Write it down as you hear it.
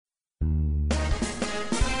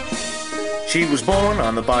She was born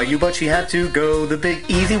on the bayou, but she had to go. The Big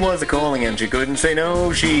Easy was a calling, and she couldn't say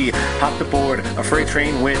no. She hopped aboard a freight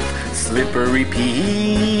train with Slippery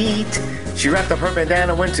Pete. She wrapped up her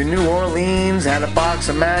bandana, went to New Orleans, had a box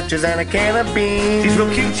of matches and a can of beans. She's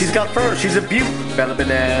real cute, she's got fur, she's a beaut. Bella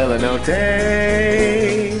Benelanote.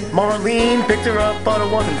 Marlene picked her up, but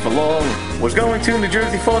it wasn't for long. Was going to New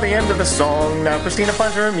Jersey for the end of the song. Now Christina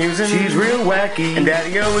finds her amusing. She's real wacky, and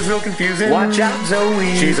Daddy-O is real confusing. Watch out,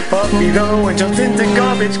 Zoe. She's a puppy though, and jumps into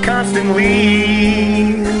garbage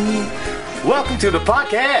constantly. Welcome to the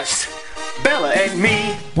podcast, Bella and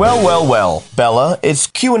me. Well, Bella, it's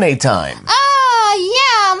Q&A time.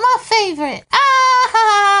 Yeah, my favorite.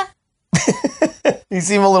 You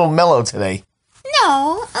seem a little mellow today.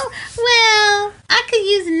 No, well, I could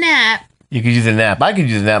use a nap. You could use a nap. I could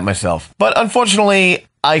use a nap myself. But unfortunately,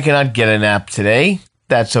 I cannot get a nap today.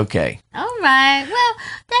 That's okay. All right, well,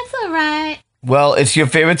 that's all right. Well, it's your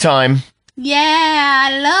favorite time. Yeah,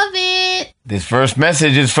 I love it. This first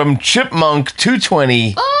message is from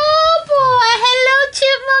Chipmunk220. Oh, boy, hello,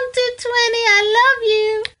 Chipmunk220, I love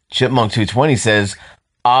you. Chipmunk220 says,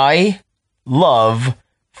 I love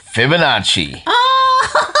Fibonacci. Oh,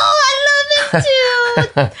 I love him too.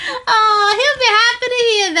 Oh, he'll be happy to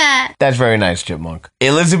hear that. That's very nice, Chipmunk.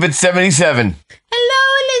 Elizabeth77. Hello,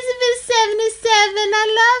 Elizabeth77, I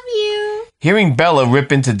love you. Hearing Bella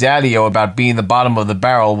rip into Daddy-O about being the bottom of the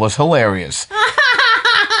barrel was hilarious.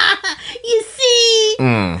 You see?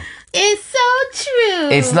 It's so true.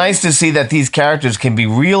 It's nice to see that these characters can be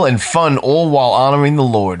real and fun all while honoring the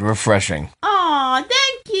Lord. Refreshing. Aw,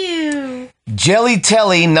 thank you. Jelly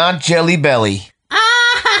Telly, not Jelly Belly.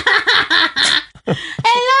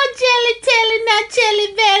 Hello, Jelly Telly, not Jelly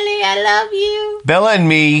Belly. I love you. Bella and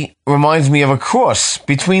Me reminds me of a cross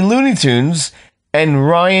between Looney Tunes and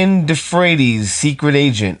Ryan DeFrades' Secret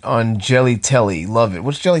Agent on Jelly Telly. Love it.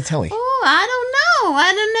 What's Jelly Telly? Oh, I don't know.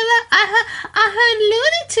 I heard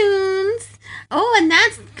Looney Tunes. Oh, and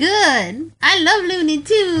that's good. I love Looney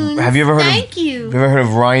Tunes. Have you ever heard Thank you. Have you ever heard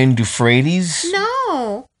of Ryan DeFrades?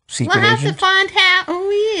 No. Secret We'll have Agent? to find out who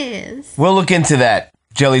he is. We'll look into that.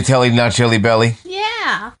 Jelly Telly, not Jelly Belly.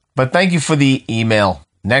 Yeah. But thank you for the email.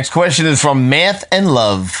 Next question is from Math and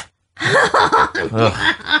Love. I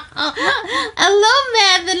love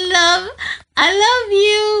Math and Love. I love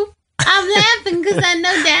you. I'm laughing because I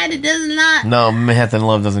know Daddy does not. No, Math and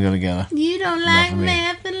Love doesn't go together. You don't like for me.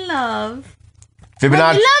 Math and Love. Fibonacci.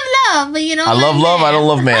 Well, you love, but you don't I like love love. Math. I don't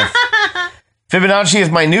love math. Fibonacci is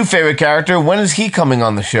my new favorite character. When is he coming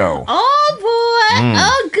on the show? Oh, boy.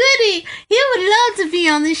 Oh, goody. He would love to be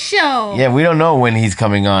on the show. Yeah, we don't know when he's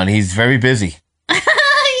coming on. He's very busy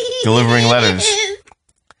delivering letters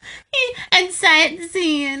And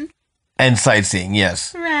sightseeing. and sightseeing.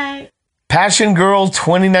 Yes. Right. Passion Girl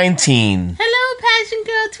 2019. Hello, Passion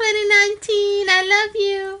Girl 2019. I love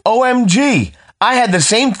you. OMG. I had the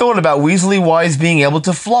same thought about Weasley Wise being able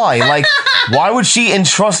to fly. Like, why would she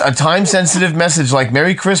entrust a time-sensitive message like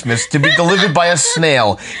Merry Christmas to be delivered by a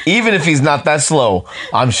snail, even if he's not that slow?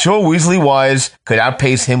 I'm sure Weasley Wise could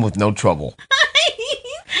outpace him with no trouble.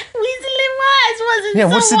 Weasley Wise wasn't Yeah,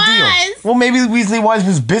 so what's the wise. deal? Well, maybe Weasley Wise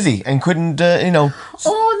was busy and couldn't, Or maybe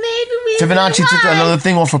Weasley Fibonacci took Wise, another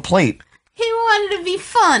thing off her plate. he wanted to be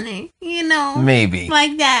funny, you know. Maybe.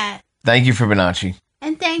 Like that. Thank you, Fibonacci.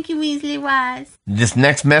 And thank you, Weasley Wise. This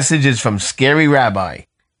next message is from Scary Rabbi.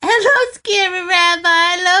 Hello, Scary Rabbi.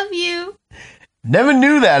 I love you. Never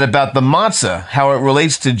knew that about the matzah, how it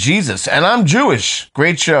relates to Jesus, and I'm Jewish.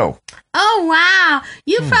 Great show. Oh, wow.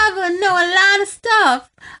 You probably know a lot of stuff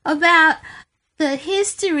about the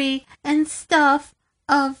history and stuff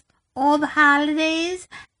of all the holidays.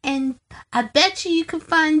 And I bet you can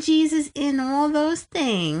find Jesus in all those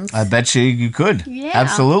things. I bet you could. Yeah.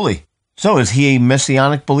 Absolutely. So is he a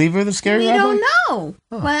messianic believer, the Scary We Rabbi? don't know.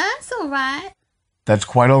 Well, that's all right. That's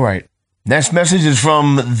quite all right. Next message is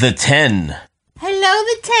from the 10. Hello,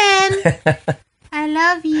 the 10. I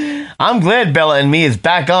love you. I'm glad Bella and Me is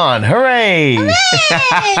back on. Hooray!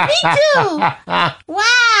 Hey, me too.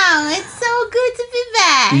 Wow, it's so good to be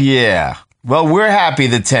back. Yeah. Well, we're happy,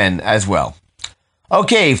 the 10, as well.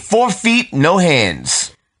 Okay, 4 feet, no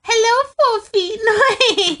hands. Hello, 4 feet, no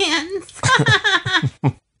hands.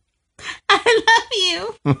 I love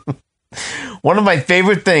you. One of my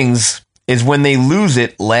favorite things is when they lose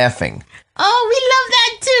it laughing. Oh, we love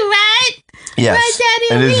that too, right? Yes, Right,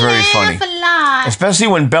 Daddy? it is We very laugh funny. a lot. Especially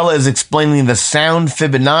when Bella is explaining the sound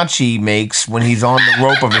Fibonacci makes when he's on the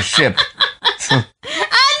rope of a ship. I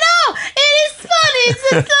know. It is funny.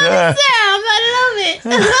 It's a funny sound. I love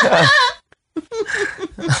it.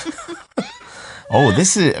 Oh,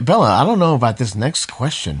 this is Bella. I don't know about this next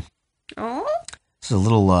question. Oh? It's a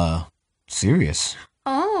little serious.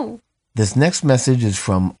 Oh, This next message is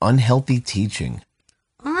from Unhealthy Teaching.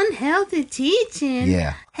 unhealthy teaching.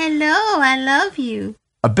 Yeah. Hello, I love you.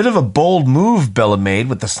 A bit of a bold move Bella made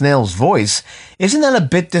with the snail's voice. Isn't that a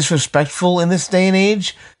bit disrespectful in this day and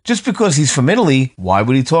age? Just because he's from Italy, why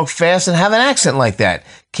would he talk fast and have an accent like that?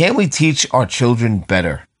 Can't we teach our children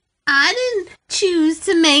better? I didn't choose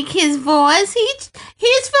to make his voice.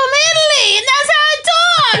 He's from Italy, and that's how it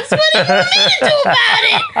talks. What do you want me to do about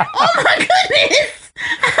it? Oh my goodness!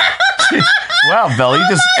 Wow, Bella, you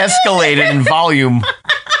just escalated in volume.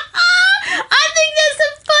 I think that's a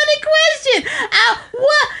funny question.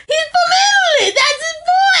 What? He's from Italy. That's his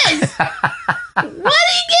voice. What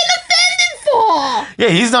are you getting offended for? Yeah,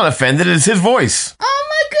 he's not offended. It's his voice. Oh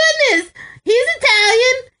my goodness! He's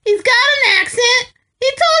Italian. He's got an accent. He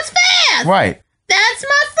talks fast. Right. That's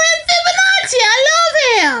my friend Fibonacci. I love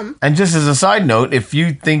him. And just as a side note, if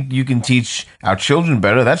you think you can teach our children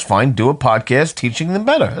better, that's fine. Do a podcast teaching them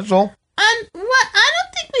better. That's all. What? I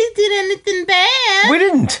don't think we did anything bad. We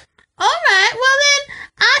didn't. All right. Well, then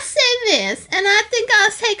I say this, and I think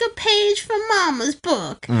I'll take a page from Mama's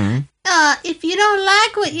book. Mhm. If you don't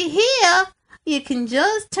like what you hear, you can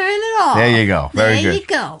just turn it off. There you go. Very there good. you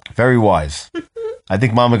go. Very wise. I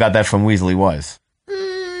think Mama got that from Weasley Wise.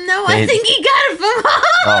 No, I think he got it from Mama.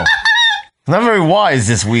 Oh. Not very wise,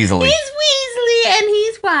 this Weasley. He's Weasley and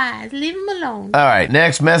he's wise. Leave him alone. All right,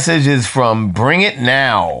 next message is from Bring It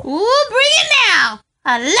Now. Ooh, bring it now.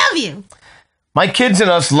 I love you. My kids and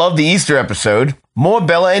us love the Easter episode. More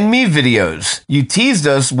Bella and me videos. You teased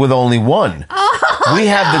us with only one. Oh, We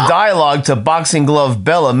have the dialogue to Boxing Glove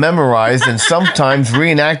Bella memorized and sometimes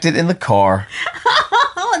reenacted in the car.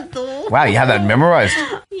 Wow, you have that memorized.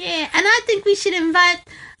 Yeah, and I think we should invite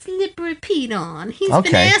Slippery Pete on. He's been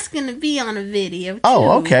Okay. asking to be on a video, too.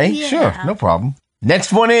 Oh, okay. Yeah. Sure. No problem.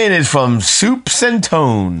 Next one in is from Soups and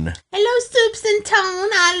Tone. Hello, Soups and Tone.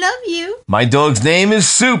 I love you. My dog's name is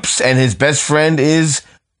Soups and his best friend is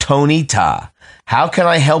Tonita. How can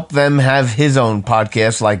I help them have his own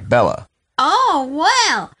podcast like Bella? Oh,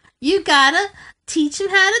 well, you gotta teach him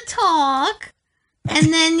how to talk,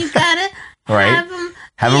 and then you gotta Right.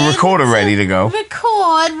 Have a be recorder able ready to go.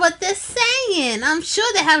 Record what they're saying. I'm sure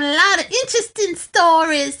they have a lot of interesting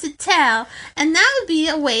stories to tell, and that would be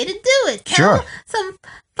a way to do it. Tell Sure. some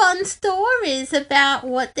fun stories about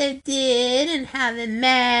what they did and how they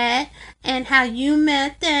met and how you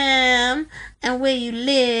met them and where you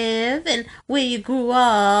live and where you grew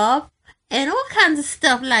up and all kinds of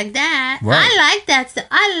stuff like that. Right. I like that stuff.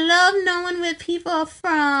 I love knowing where people are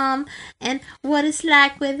from and what it's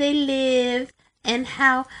like where they live and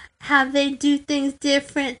how they do things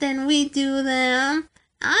different than we do them.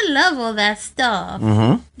 I love all that stuff.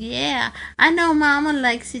 Mm-hmm. Yeah, I know Mama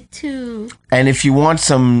likes it too. And if you want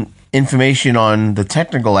some information on the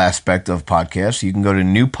technical aspect of podcasts, you can go to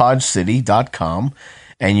newpodcity.com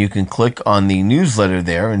and you can click on the newsletter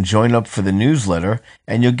there and join up for the newsletter,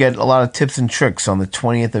 and you'll get a lot of tips and tricks on the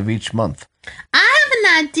 20th of each month. I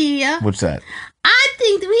have an idea. What's that? I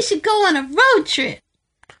think that we should go on a road trip.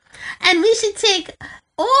 And we should take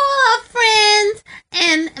all our friends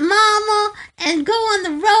and Mama and go on the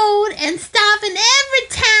road and stop in every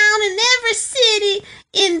town and every city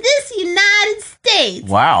in this United States.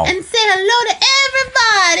 Wow. And say hello to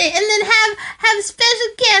everybody and then have special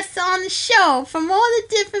guests on the show from all the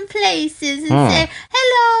different places and say,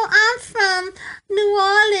 hello, I'm from New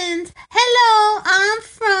Orleans. Hello, I'm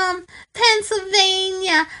from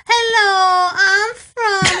Pennsylvania. Hello, I'm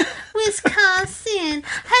from Wisconsin.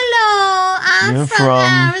 Hello, I'm You're from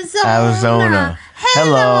from Arizona.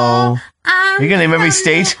 Hello. I'm You're gonna name every from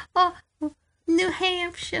state? New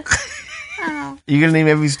Hampshire. Oh, You're going to name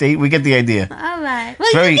every state? We get the idea. all right. Well,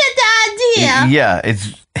 Very- you get the idea. Yeah,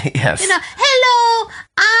 it's... Yes. You know, hello,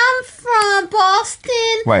 I'm from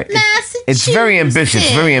Boston, Right. Massachusetts. It's very ambitious.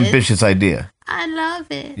 Very ambitious idea. I love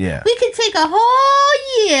it. Yeah. We could take a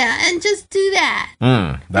whole year and just do that.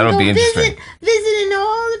 That'll Go be interesting. Visiting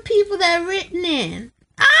all the people that are written in.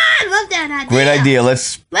 I love that idea. Great idea.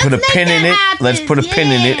 Let's put a make pin in that it. happen. Let's put a pin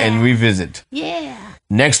in it and Yeah. revisit. Yeah.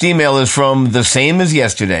 Next email is from The Same as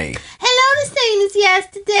Yesterday. Hello, the same as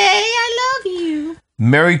yesterday. I love you.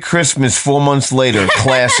 Merry Christmas 4 months later.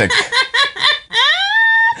 Classic.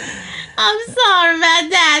 I'm sorry about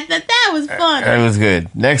that, but that was funny. That was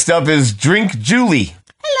good. Next up is Drink Julie.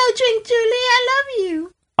 Hello, Drink Julie. I love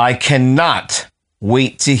you. I cannot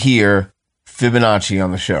wait to hear Fibonacci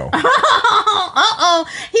on the show. Uh-oh.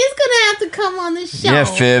 He's going to have to come on the show. Yeah,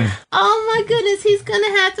 Fib. Oh, my goodness. He's going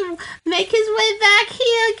to have to make his way back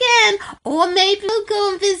here again. Or maybe we'll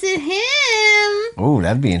go and visit him Oh,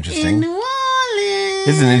 that'd be in interesting. New Orleans.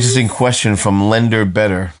 This is an interesting question from Lender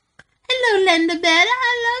Better. Hello, better.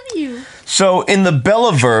 I love you. So in the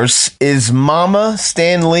Bellaverse, is Mama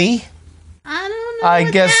Stan Lee? I don't know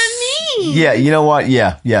what that means. Yeah, you know what?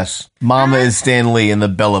 Yeah, yes. Mama is Stan Lee in the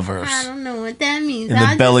Bellaverse. I don't know what that means. In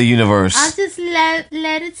the Bella universe. I'll just let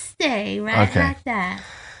it stay like that.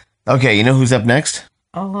 Okay, you know who's up next?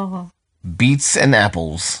 Oh. Beets and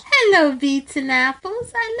Apples. Hello, Beets and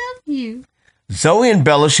Apples. I love you. Zoe and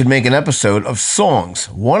Bella should make an episode of songs.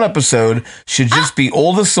 One episode should just be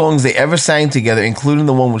all the songs they ever sang together, including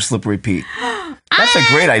the one with Slippery Pete. That's a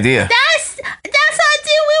great idea. That's the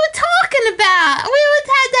idea we were talking about. We would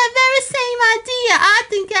have that very same idea. I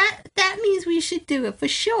think that means we should do it for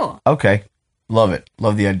sure. Okay. Love it.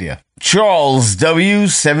 Love the idea. Charles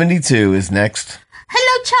W72 is next.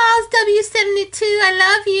 Hello, Charles W72. I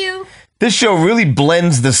love you. This show really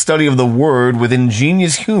blends the study of the word with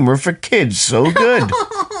ingenious humor for kids. So good.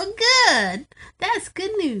 Oh, good. That's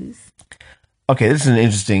good news. Okay, this is an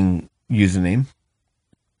interesting username.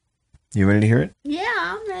 You ready to hear it? Yeah,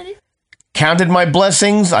 I'm ready. Counted my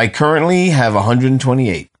blessings. I currently have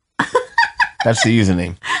 128. That's the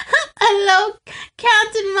username. Hello,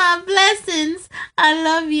 counting my blessings. I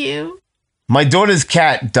love you. My daughter's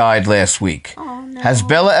cat died last week. Oh, no. Has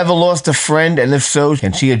Bella ever lost a friend? And if so,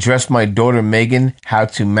 can she address my daughter Megan how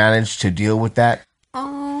to manage to deal with that?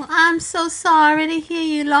 Oh, I'm so sorry to hear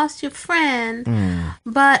you lost your friend.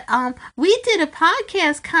 But we did a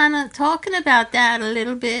podcast kind of talking about that a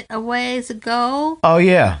little bit a ways ago. Oh,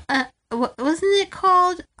 yeah. Wasn't it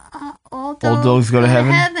called All Dogs Go to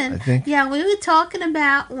Heaven? I think. Yeah, we were talking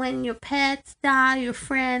about when your pets die, your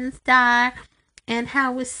friends die, and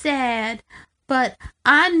how it's sad. But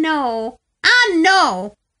I know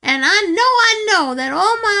that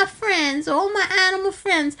all my friends, all my animal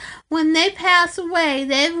friends, when they pass away,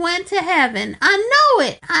 they went to heaven. I know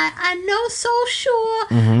it. I know so sure.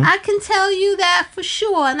 I can tell you that for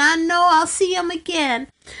sure. And I know I'll see them again.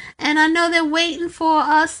 And I know they're waiting for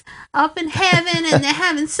us up in heaven, and they're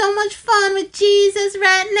having so much fun with Jesus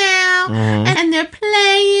right now. And they're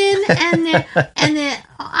playing, and they're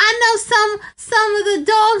I know some of the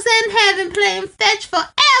dogs in heaven playing fetch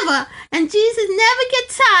forever, and Jesus never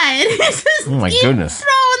gets tired. He just keeps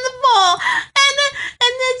throwing the ball,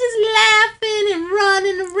 and they're just laughing and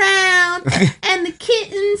running around, and the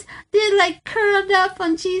kittens, they're like curled up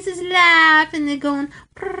on Jesus' lap, and they're going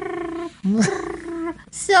prrr, prrr,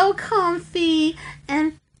 so comfy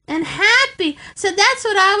and happy. So that's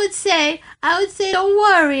what I would say. I would say don't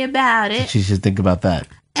worry about it. She should think about that.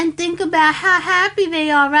 And think about how happy they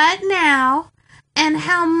are right now, and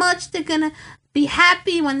how much they're going to be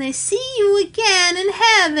happy when they see you again in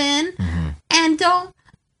heaven. And don't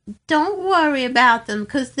worry about them,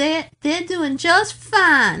 because they're doing just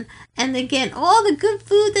fine, and they're getting all the good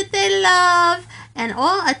food that they love, and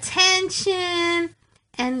all attention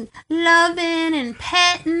and loving and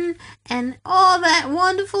petting and all that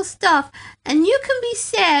wonderful stuff. And you can be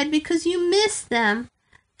sad because you miss them.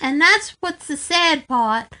 And that's what's the sad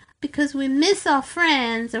part, because we miss our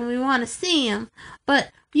friends and we want to see them.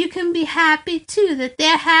 But you can be happy too that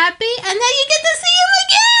they're happy, and then you get to see them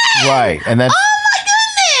again. Right, and that's oh my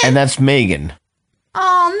goodness, and that's Megan.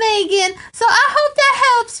 Oh, Megan. So I hope that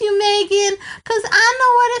helps you, Megan, because I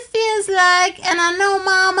know what it feels like, and I know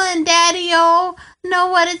Mama and Daddy-O know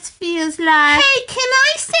what it feels like. Hey, can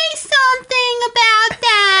I say something about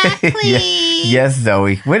that, please? Yes,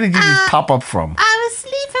 Zoe. Where did you just pop up from? I was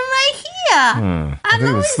sleeping right here. I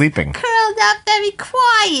think I was sleeping. Curled up very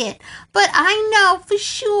quiet. But I know for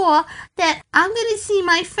sure that I'm going to see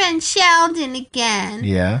my friend Sheldon again.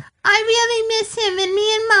 Yeah. I really miss him, and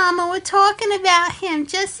me and Mama were talking about him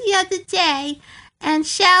just the other day. And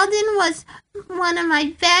Sheldon was one of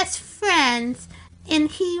my best friends,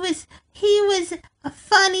 and he was a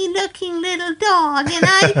funny-looking little dog, and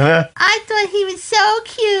I thought he was so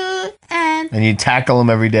cute, and you tackle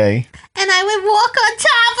him every day. And I would walk on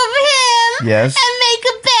top of him, yes, and make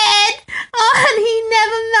a bed. Oh, and he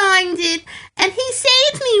never minded. And he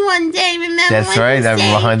saved me one day. Remember? That's when right. That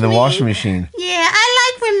he behind the me? washing machine. Yeah, I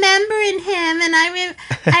like remembering him, and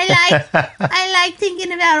I like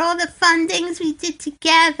thinking about all the fun things we did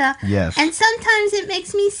together. Yes. And sometimes it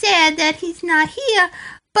makes me sad that he's not here,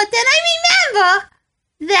 but then I remember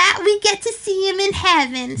that we get to see him in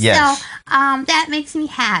heaven. Yes. So that makes me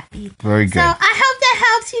happy. Very good. So I hope that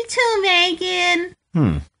helps you too,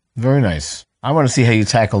 Megan. Very nice. I want to see how you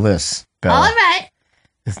tackle this, Bella. All right.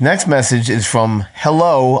 This next message is from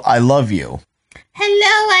Hello, I Love You.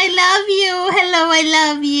 Hello, I love you. Hello, I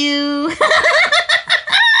love you.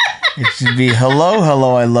 It should be hello,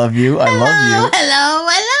 I love you. I love you. Hello,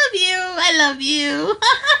 I love you. I love you.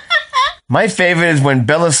 My favorite is when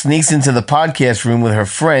Bella sneaks into the podcast room with her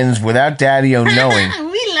friends without Daddy-O knowing.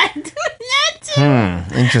 We like doing that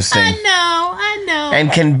too. Interesting. I know. And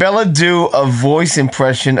can Bella do a voice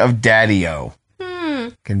impression of Daddy-O?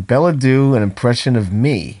 Can Bella do an impression of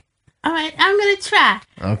me? All right, I'm going to try.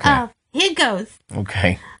 Okay. Here goes.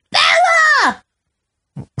 Okay. Bella!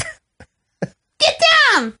 Get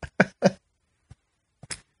down!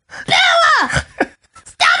 Bella!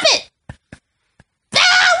 Stop it! Bella!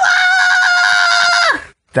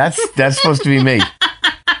 That's supposed to be me.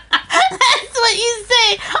 That's what you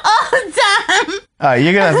say all the time.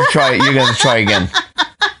 You're gonna have to try it. You're gonna have to try again.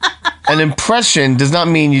 An impression does not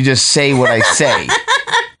mean you just say what I say.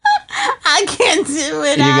 I can't do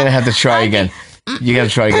it. You're gonna have to try again. You gotta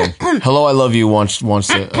try again. Hello, I love you. Wants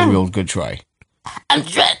a real good try. I'm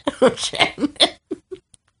trying.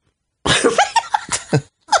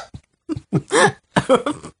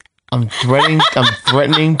 I'm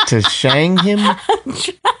threatening to shang him.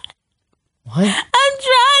 What? I'm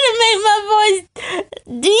trying to make my voice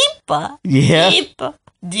deeper. Yeah.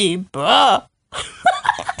 Deeper.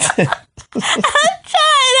 I'm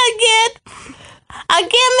trying again. I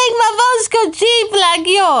can't make my voice go deep like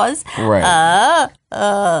yours. Right.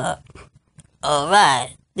 All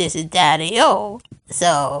right. This is Daddy-O.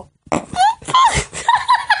 So.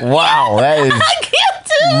 Wow, that is I can't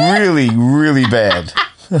do it. really, really bad.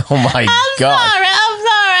 Oh my God. I'm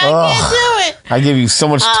sorry. I can't do it. I give you so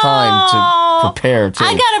much time to prepare too.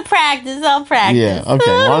 I gotta practice. I'll practice. Yeah.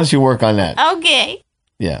 Okay. Why don't you work on that? Okay.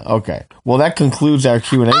 Yeah. Okay. Well, that concludes our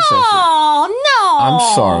Q&A session. Oh, no. I'm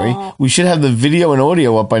sorry. We should have the video and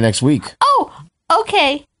audio up by next week. Oh,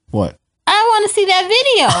 okay. What? I want to see that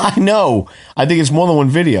video. I know. I think it's more than one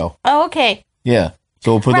video. Oh, okay. Yeah.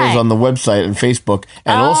 So we'll put those on the website and Facebook.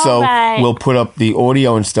 And also, we'll put up the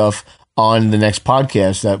audio and stuff on the next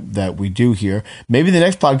podcast that we do here. Maybe the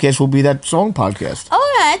next podcast will be that song podcast. All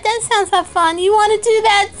right. That sounds like fun. You want to do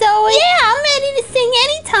that, Zoe? Yeah, I'm ready to sing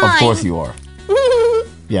anytime. Of course you are.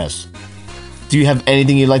 Yes. Do you have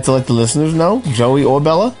anything you'd like to let the listeners know, Zoe or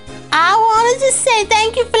Bella? I wanted to say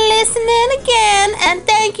thank you for listening again, and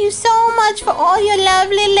thank you so much for all your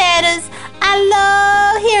lovely letters. I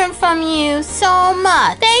love hearing from you so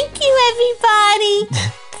much. Thank you, everybody,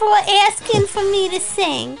 for asking for me to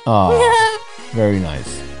sing. Oh, very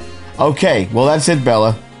nice. Okay, well, that's it,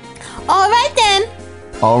 Bella. All right, then.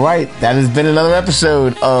 All right, that has been another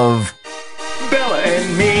episode of Bella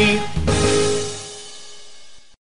and me.